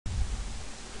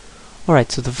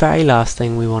Alright, so the very last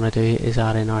thing we want to do is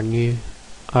add in our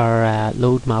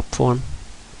load map form.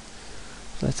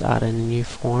 So let's add in a new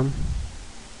form.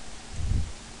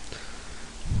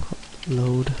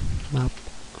 Load map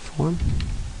form.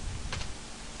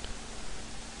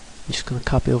 I'm just going to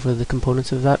copy over the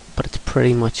components of that, but it's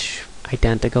pretty much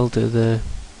identical to the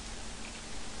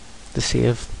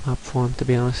save map form, to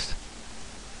be honest.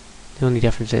 The only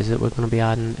difference is that we're going to be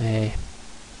adding a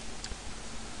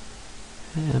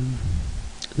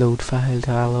load file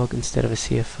dialog instead of a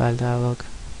save file dialog.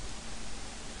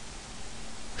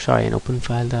 Sorry, an open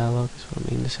file dialog is what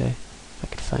I mean to say. If I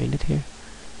could find it here.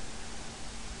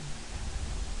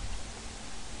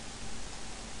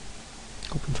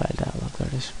 Open file dialog, there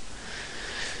it is.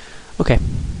 Okay.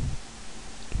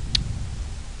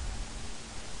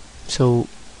 So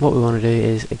what we want to do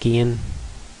is, again,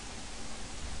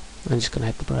 I'm just going to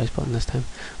hit the browse button this time.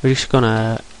 We're just going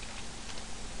to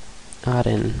add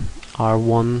in our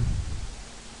one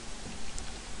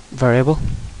variable.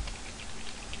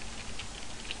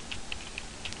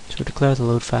 So declare the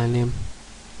load file name,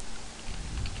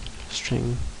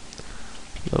 string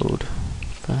load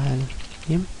file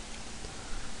name.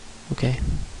 Okay.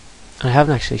 And I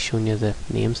haven't actually shown you the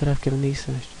names that I've given these.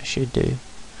 I should do,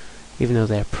 even though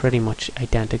they're pretty much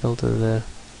identical to the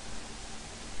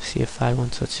save file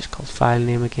one. So it's just called file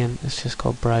name again. It's just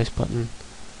called browse button,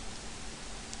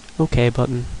 OK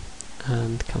button,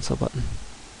 and cancel button.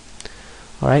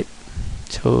 Alright,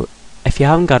 so if you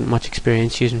haven't got much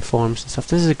experience using forms and stuff,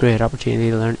 this is a great opportunity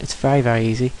to learn. It's very, very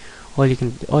easy. All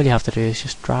you have to do is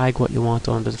just drag what you want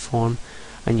onto the form,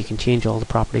 and you can change all the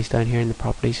properties down here in the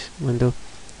properties window.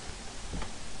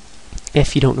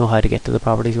 If you don't know how to get to the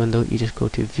properties window, you just go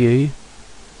to view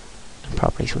and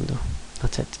properties window.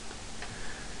 That's it.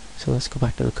 So let's go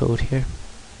back to the code here.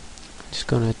 I'm just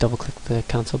going to double click the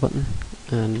cancel button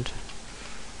and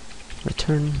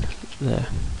return the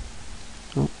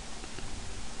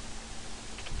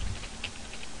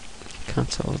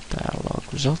cancel dialog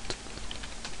result.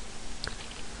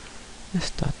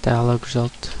 This dot dialog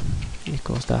result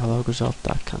equals dialog result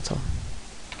dot cancel.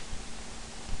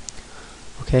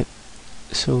 Okay,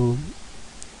 so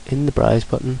in the browse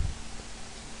button,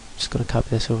 I'm just going to copy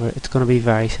this over. It's going to be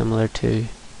very similar to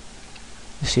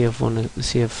the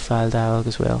save file dialog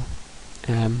as well.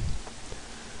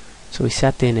 So we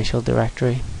set the initial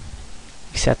directory,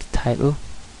 we set the title,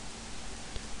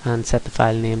 and set the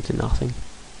file name to nothing.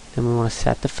 Then we want to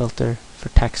set the filter for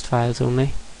text files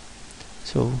only.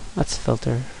 So that's the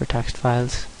filter for text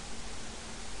files.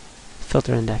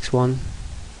 Filter index 1,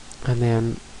 and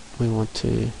then we want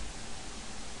to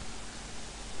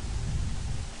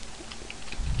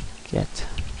get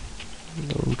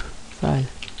load file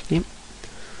name.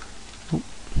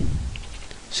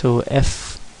 So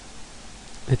if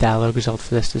the dialog result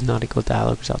for this does not equal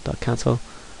dialog result.cancel,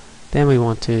 then we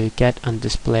want to get and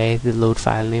display the load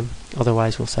file name.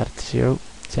 Otherwise we'll set it to 0,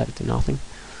 set it to nothing.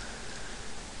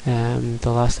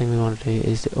 The last thing we want to do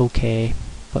is the OK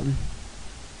button,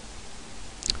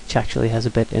 which actually has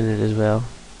a bit in it as well,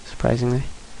 surprisingly.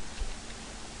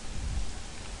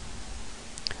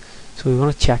 So we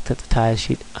want to check that the tile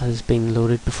sheet has been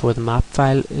loaded before the map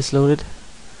file is loaded.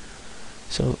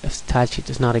 So if the tile sheet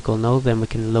does not equal null, then we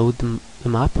can load the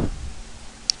map.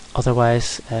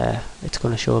 Otherwise it's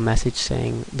going to show a message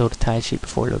saying load a tile sheet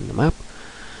before loading the map.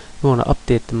 We want to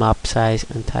update the map size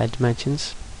and tile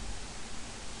dimensions.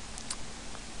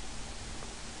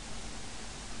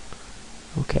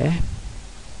 Okay,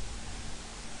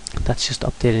 that's just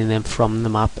updating them from the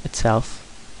map itself.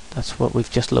 That's what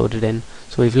we've just loaded in.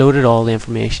 So we've loaded all the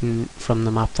information from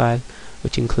the map file,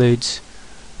 which includes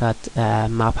that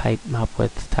map height, map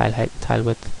width, tile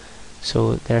width.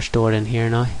 So they're stored in here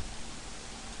now.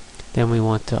 Then we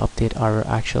want to update our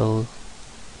actual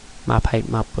map height,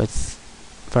 map width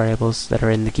variables that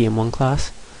are in the game1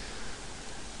 class.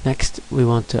 Next we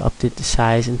want to update the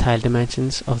size and tile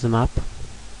dimensions of the map.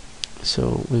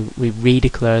 So we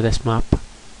redeclare this map.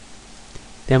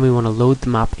 Then we want to load the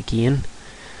map again,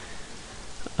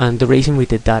 and the reason we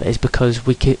did that is because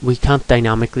we can't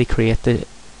dynamically create an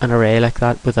array like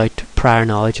that without prior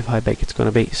knowledge of how big it's going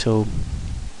to be. So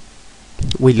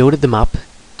we loaded the map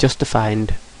just to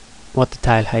find what the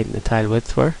tile height and the tile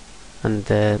width were, and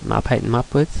the map height and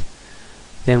map width.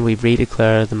 Then we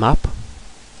redeclare the map,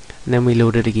 and then we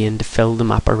load it again to fill the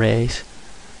map arrays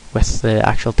with the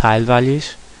actual tile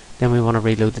values. Then we want to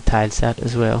reload the tile set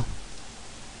as well.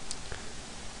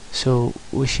 So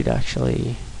we should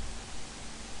actually,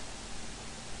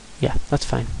 yeah, that's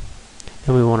fine.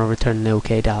 Then we want to return the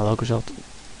OK dialog result.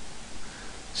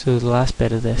 So the last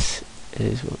bit of this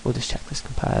is, we'll just check this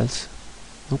compiles.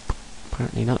 Nope,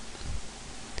 apparently not.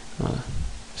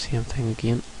 same thing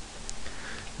again.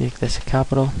 Make this a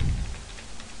capital.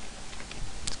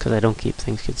 It's because I don't keep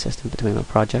things consistent between my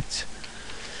projects.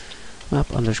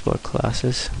 Map underscore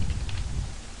classes.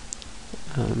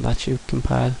 And that should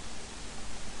compile.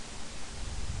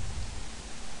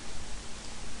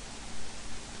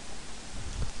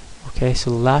 Okay, so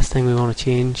the last thing we want to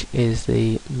change is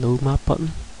the load map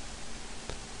button.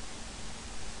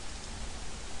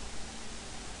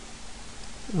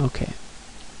 Okay,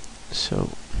 so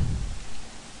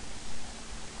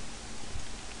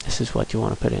this is what you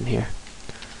want to put in here.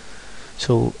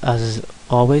 So as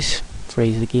always,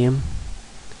 freeze the game,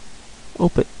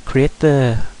 create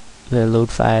the load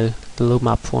file, the load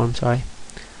map form, sorry,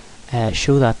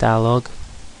 show that dialog,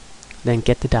 then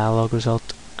get the dialog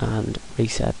result and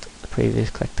reset the previous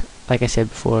clicked. Like I said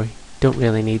before, you don't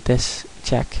really need this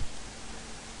check,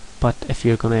 but if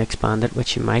you're going to expand it,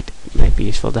 which you might, it might be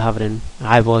useful to have it in.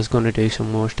 I was going to do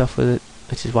some more stuff with it,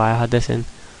 which is why I had this in,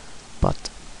 but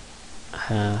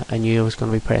I knew I was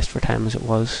going to be pressed for time as it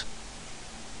was.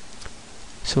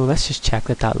 So let's just check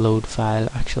that that load file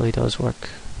actually does work.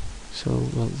 So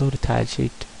we'll load a tile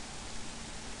sheet.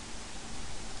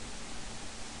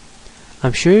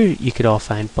 I'm sure you could all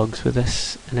find bugs with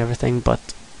this and everything,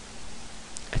 but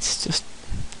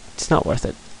it's not worth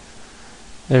it.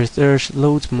 There's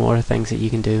loads more things that you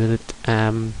can do with it.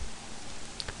 I'm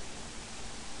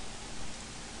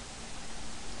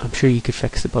sure you could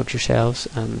fix the bugs yourselves,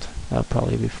 and that'll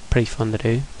probably be pretty fun to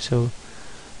do. So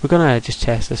we're gonna just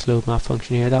test this load map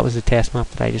function here. That was the test map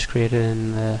that I just created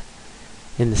in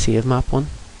the save map one,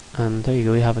 and there you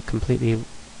go. You have it completely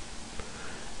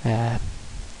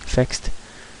fixed.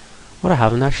 What I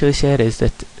haven't actually said is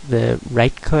that the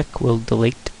right click will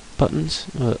delete buttons,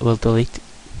 will delete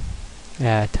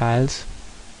tiles,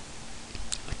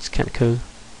 which is kind of cool.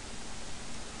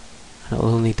 And it'll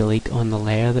only delete on the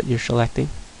layer that you're selecting,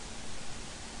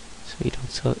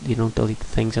 so you don't delete the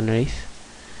things underneath,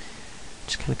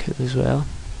 which is kind of cool as well.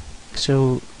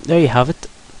 So there you have it.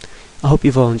 I hope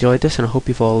you've all enjoyed this, and I hope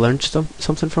you've all learned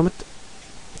something from it.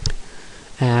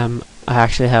 I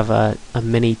actually have a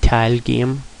mini tile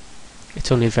game.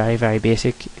 It's only very, very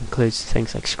basic. It includes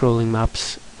things like scrolling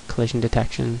maps, collision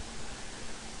detection,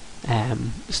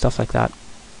 stuff like that.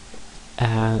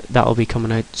 That will be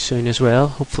coming out soon as well,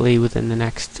 hopefully within the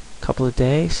next couple of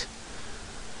days.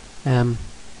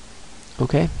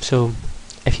 Okay, so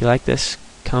if you like this,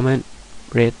 comment,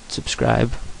 rate,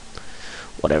 subscribe,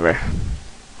 whatever.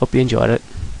 Hope you enjoyed it.